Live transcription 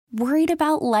Worried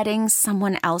about letting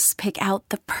someone else pick out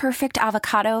the perfect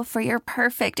avocado for your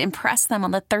perfect impress them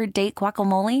on the third date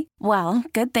guacamole? Well,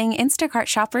 good thing Instacart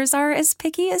shoppers are as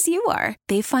picky as you are.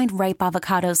 They find ripe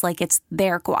avocados like it's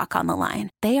their guac on the line.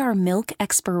 They are milk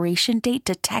expiration date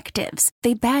detectives.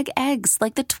 They bag eggs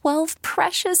like the 12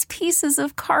 precious pieces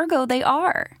of cargo they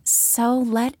are. So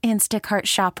let Instacart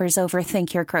shoppers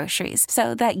overthink your groceries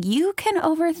so that you can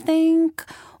overthink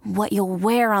what you'll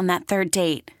wear on that third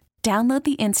date. Download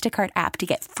the Instacart app to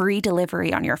get free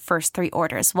delivery on your first 3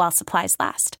 orders while supplies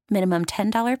last. Minimum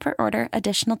 $10 per order.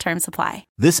 Additional terms apply.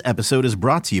 This episode is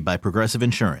brought to you by Progressive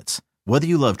Insurance. Whether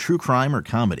you love true crime or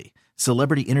comedy,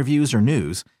 celebrity interviews or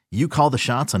news, you call the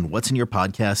shots on what's in your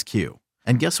podcast queue.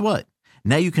 And guess what?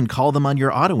 Now you can call them on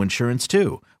your auto insurance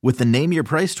too with the Name Your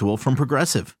Price tool from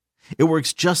Progressive. It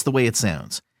works just the way it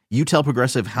sounds. You tell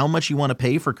Progressive how much you want to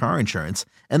pay for car insurance,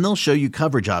 and they'll show you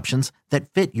coverage options that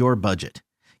fit your budget.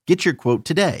 Get your quote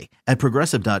today at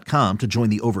Progressive.com to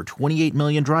join the over 28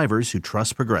 million drivers who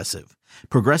trust Progressive.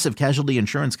 Progressive Casualty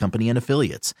Insurance Company and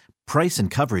Affiliates. Price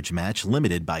and coverage match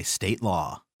limited by state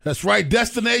law. That's right.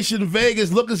 Destination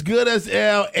Vegas. Look as good as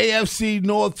our AFC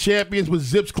North champions with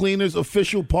Zips Cleaners,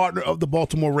 official partner of the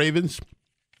Baltimore Ravens.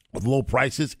 With low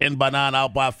prices, in by 9,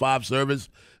 out by 5 service.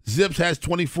 Zips has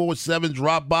 24/7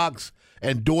 drop box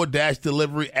and DoorDash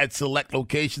delivery at select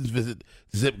locations. Visit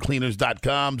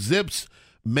zipcleaners.com. Zips,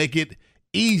 make it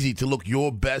easy to look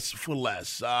your best for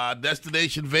less.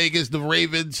 Destination Vegas, the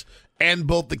Ravens, and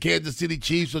both the Kansas City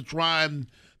Chiefs are trying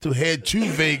to head to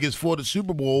Vegas for the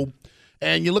Super Bowl.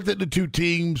 And you looked at the two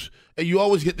teams, and you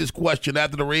always get this question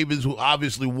after the Ravens, who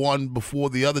obviously won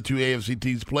before the other two AFC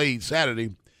teams played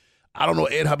Saturday. I don't know,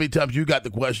 Ed, how many times you got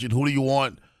the question, who do you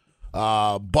want,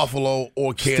 Buffalo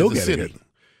or Kansas City? It.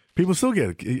 People still get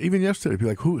it. Even yesterday, people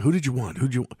are like, who did you want?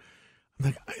 Who'd you want? I'm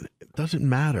like, it doesn't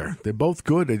matter. They're both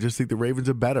good. I just think the Ravens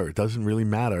are better. It doesn't really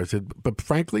matter. I said, but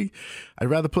frankly, I'd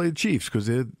rather play the Chiefs because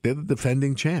they're the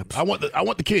defending champs. I want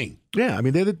the king. Yeah, I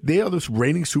mean they are the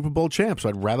reigning Super Bowl champs. So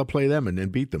I'd rather play them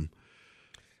and beat them.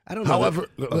 I don't know. However,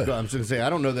 I'm just going to say I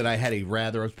don't know that I had a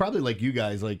rather. I was probably like you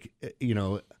guys, like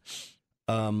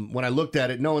when I looked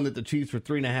at it, knowing that the Chiefs were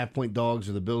 3.5-point dogs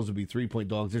or the Bills would be 3-point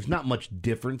dogs. There's not much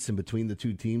difference in between the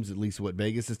two teams, at least what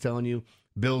Vegas is telling you.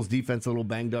 Bills defense a little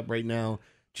banged up right now.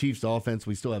 Chiefs offense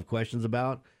we still have questions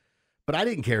about. But I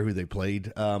didn't care who they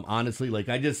played. Honestly,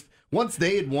 once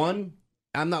they had won,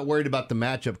 I'm not worried about the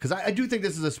matchup because I do think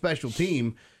this is a special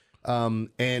team.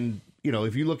 And,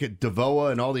 if you look at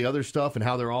Devoa and all the other stuff and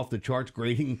how they're off the charts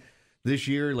grading this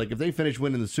year, like if they finish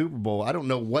winning the Super Bowl, I don't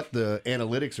know what the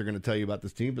analytics are going to tell you about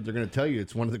this team, but they're going to tell you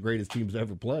it's one of the greatest teams to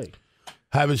ever play.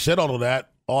 Having said all of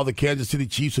that, are the Kansas City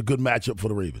Chiefs a good matchup for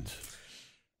the Ravens?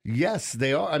 Yes,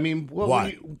 they are. I mean,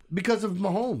 why? Because of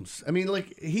Mahomes. I mean,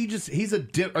 like he's a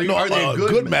are they a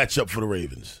good matchup for the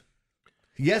Ravens?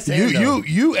 Yes and no.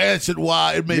 You answered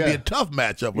why it may be a tough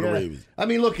matchup for the Ravens. I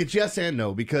mean, look, it's yes and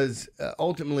no because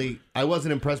ultimately I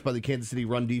wasn't impressed by the Kansas City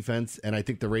run defense, and I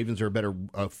think the Ravens are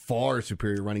a far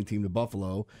superior running team to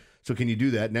Buffalo. So can you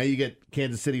do that? Now you get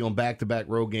Kansas City on back-to-back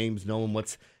road games, knowing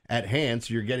what's at hand.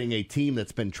 So you're getting a team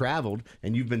that's been traveled,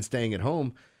 and you've been staying at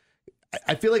home.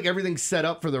 I feel like everything's set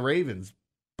up for the Ravens,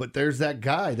 but there's that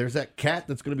guy, there's that cat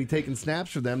that's going to be taking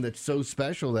snaps for them that's so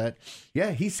special that,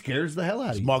 he scares the hell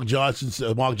out of you. Mark Jackson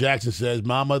says,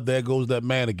 Mama, there goes that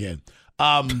man again.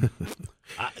 I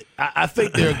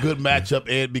think they're a good matchup,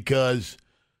 Ed, because,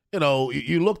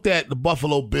 you looked at the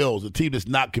Buffalo Bills, a team that's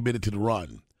not committed to the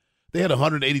run. They had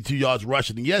 182 yards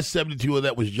rushing, and yes, 72 of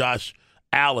that was Josh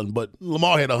Allen, but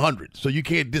Lamar had 100, so you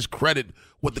can't discredit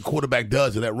what the quarterback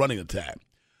does in that running attack.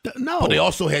 No. But they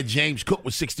also had James Cook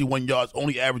with 61 yards,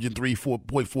 only averaging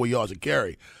 4.4 yards a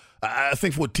carry. I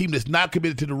think for a team that's not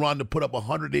committed to the run to put up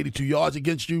 182 yards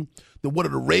against you, then what are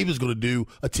the Ravens going to do,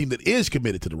 a team that is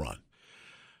committed to the run?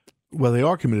 Well, they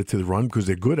are committed to the run because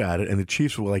they're good at it, and the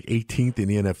Chiefs were like 18th in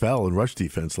the NFL in rush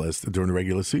defense during the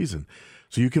regular season.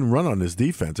 So you can run on this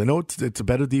defense. I know it's a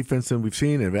better defense than we've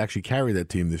seen, and have actually carried that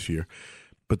team this year.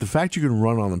 But the fact you can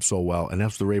run on them so well, and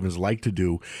that's what the Ravens like to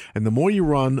do, and the more you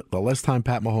run, the less time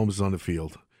Pat Mahomes is on the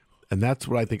field. And that's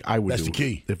what I think I would do the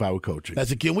key. If I were coaching. That's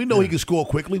the key. We know he can score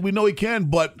quickly. We know he can,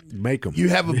 but make him. You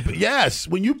have yes.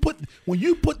 When you put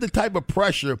the type of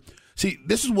pressure, see,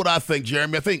 this is what I think,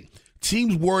 Jeremy. I think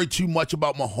teams worry too much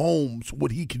about Mahomes,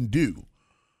 what he can do.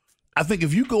 I think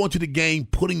if you go into the game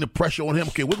putting the pressure on him,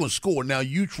 okay, we're going to score. Now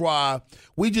you try.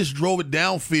 We just drove it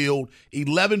downfield,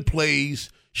 11 plays,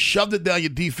 shoved it down your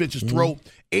defense's throat,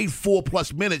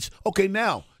 4+ minutes. Okay,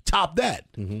 now top that.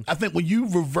 I think when you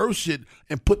reverse it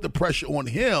and put the pressure on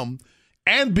him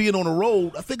and being on the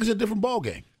road, I think it's a different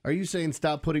ballgame. Are you saying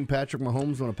stop putting Patrick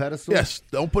Mahomes on a pedestal? Yes,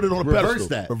 don't put it on a pedestal. Reverse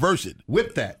that. Reverse it.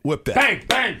 Whip that. Bang,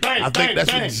 bang, bang. I think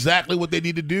that's exactly what they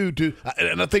need to do.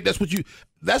 And I think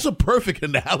that's a perfect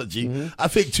analogy. Mm-hmm. I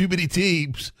think too many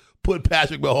teams put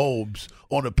Patrick Mahomes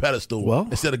on a pedestal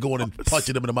instead of going and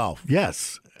punching him in the mouth.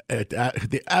 Yes.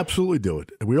 They absolutely do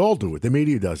it. We all do it. The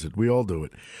media does it. We all do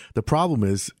it. The problem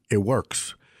is it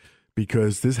works.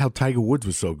 Because this is how Tiger Woods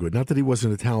was so good. Not that he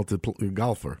wasn't a talented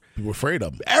golfer. People were afraid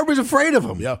of him. Everybody's afraid of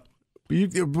him. Yeah.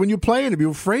 When you're playing him,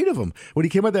 you're afraid of him. When he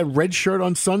came out that red shirt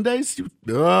on Sundays,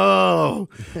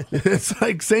 it's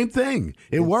like same thing.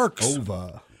 It's works.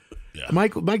 Over. Yeah.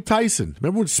 Mike Tyson.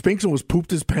 Remember when Spinks almost pooped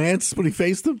his pants when he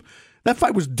faced him? That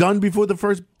fight was done before the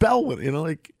first bell went.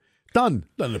 Done.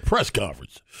 Done in the press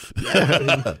conference.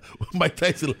 Yeah. Mike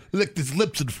Tyson licked his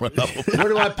lips in front of him. Where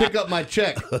do I pick up my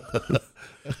check?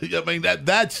 I mean,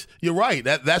 that's you're right.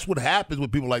 That's what happens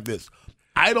with people like this.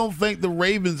 I don't think the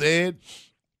Ravens, Ed,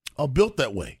 are built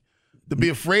that way. To be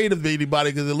afraid of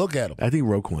anybody because they look at them. I think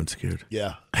Roquan's scared.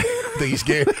 Yeah. I think he's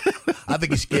scared. I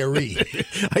think he's scary.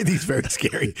 I think he's very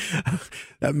scary.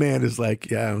 That man is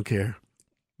like, yeah, I don't care.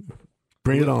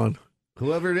 Bring it on.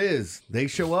 Whoever it is, they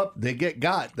show up, they get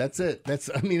got. That's it. It's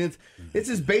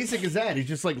as basic as that. He's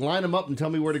just like, line them up and tell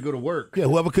me where to go to work. Yeah,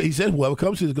 whoever comes here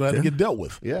is going to have to get dealt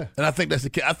with. Yeah. And I think that's the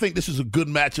case. I think this is a good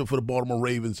matchup for the Baltimore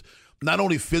Ravens. Not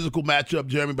only physical matchup,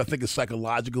 Jeremy, but I think it's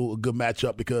psychological, a good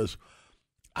matchup because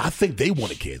I think they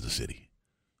wanted Kansas City.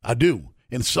 I do.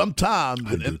 And sometimes,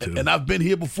 and I've been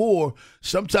here before,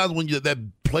 sometimes when that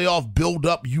playoff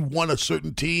build-up, you want a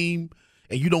certain team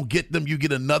and you don't get them, you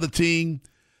get another team.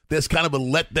 There's kind of a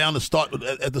letdown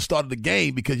at the start of the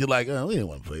game because you're like, oh, we didn't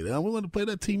want to play that. We want to play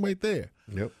that team right there.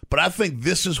 Yep. But I think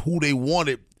this is who they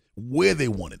wanted, where they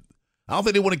wanted. I don't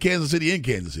think they wanted Kansas City in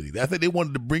Kansas City. I think they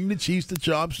wanted to bring the Chiefs to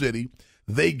Charm City.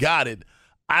 They got it.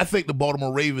 I think the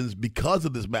Baltimore Ravens, because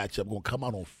of this matchup, are going to come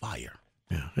out on fire.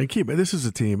 Yeah, and this is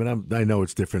a team, and I know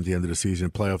it's different at the end of the season.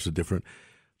 Playoffs are different.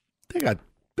 They got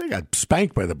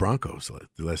spanked by the Broncos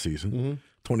last season,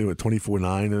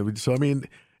 24-9. So I mean.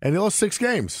 And they lost 6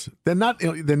 games. They're not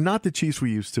the Chiefs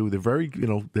we used to. They're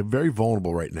very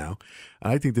vulnerable right now.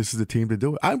 I think this is the team to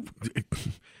do it.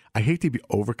 I hate to be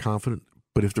overconfident,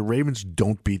 but if the Ravens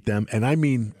don't beat them, and I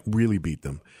mean really beat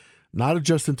them, not a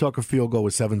Justin Tucker field goal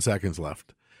with 7 seconds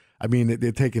left. I mean,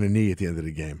 they're taking a knee at the end of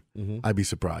the game. Mm-hmm. I'd be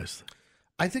surprised.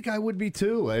 I think I would be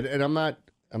too, and I'm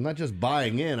not just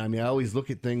buying in. I mean, I always look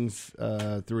at things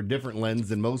through a different lens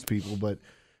than most people, but.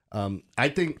 I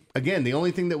think, again, the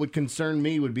only thing that would concern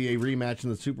me would be a rematch in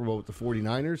the Super Bowl with the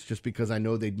 49ers, just because I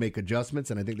know they'd make adjustments,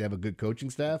 and I think they have a good coaching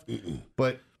staff.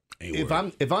 But if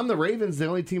I'm the Ravens, the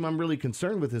only team I'm really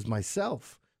concerned with is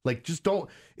myself. Like, just don't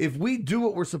 – if we do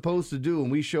what we're supposed to do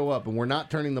and we show up and we're not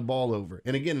turning the ball over,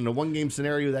 and again, in a one-game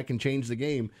scenario, that can change the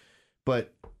game,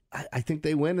 but I think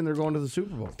they win and they're going to the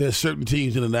Super Bowl. There's certain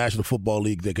teams in the National Football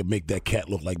League that could make that cat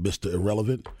look like Mr.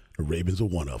 Irrelevant. The Ravens are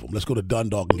one of them. Let's go to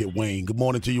Dundalk and get Wayne. Good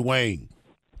morning to you, Wayne.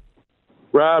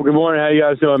 Rob, good morning. How you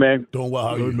guys doing, man? Doing well.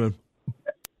 How are you? Man.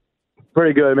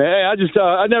 Pretty good, man. Hey,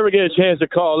 I never get a chance to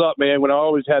call up, man, when I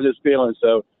always have this feeling.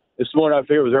 So this morning I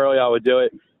figured it was early I would do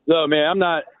it. Look, man, I'm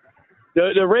not –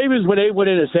 the Ravens, when they went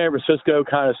into San Francisco,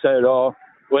 kind of said it all.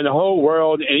 When the whole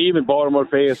world and even Baltimore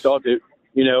fans thought that,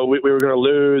 we were going to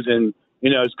lose and,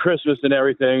 it's Christmas and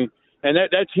everything. And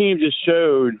that team just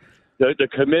showed – the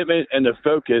commitment and the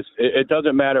focus. It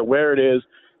doesn't matter where it is,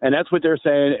 and that's what they're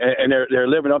saying, and they're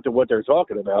living up to what they're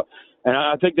talking about. And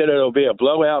I think that it'll be a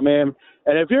blowout, man.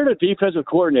 And if you're the defensive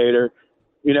coordinator,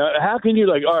 how can you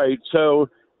all right, so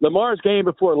Lamar's game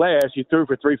before last, he threw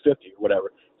for 350 or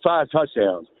whatever, 5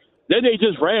 touchdowns. Then they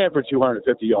just ran for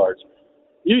 250 yards.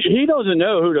 He doesn't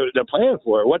know who to plan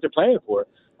for, what they're playing for.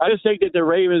 I just think that the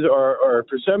Ravens are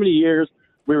for so many years,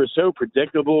 we were so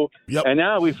predictable, and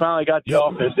now we finally got the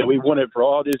offense that we wanted for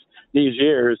all these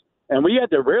years. And we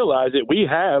have to realize that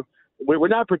we're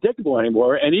not predictable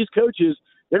anymore. And these coaches,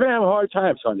 they're going to have a hard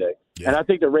time Sunday. Yeah. And I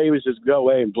think the Ravens just go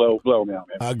away and blow them out,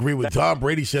 man. I agree with Tom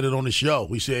Brady said it on the show.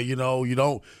 He said,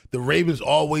 the Ravens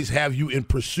always have you in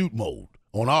pursuit mode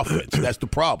on offense. That's the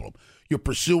problem. You're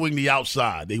pursuing the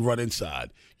outside. They run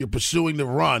inside. You're pursuing the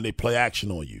run. They play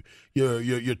action on you.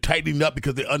 You're tightening up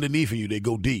because they're underneath you. They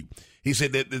go deep. He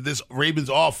said that this Ravens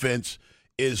offense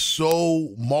is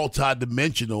so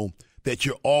multidimensional that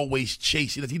you're always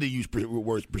chasing. He didn't use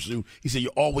words pursue. He said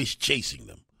you're always chasing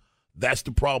them. That's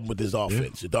the problem with this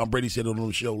offense. Yeah. Tom Brady said it on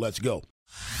the show. Let's go.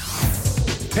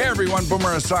 Hey everyone, Boomer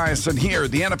Esiason here.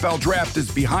 The NFL draft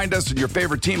is behind us and your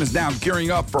favorite team is now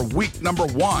gearing up for week number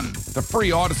 1. The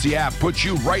free Odyssey app puts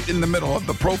you right in the middle of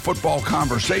the pro football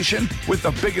conversation with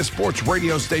the biggest sports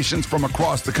radio stations from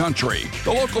across the country.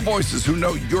 The local voices who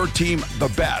know your team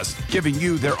the best, giving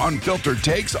you their unfiltered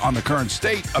takes on the current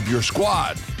state of your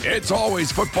squad. It's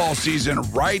always football season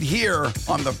right here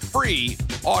on the free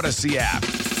Odyssey app.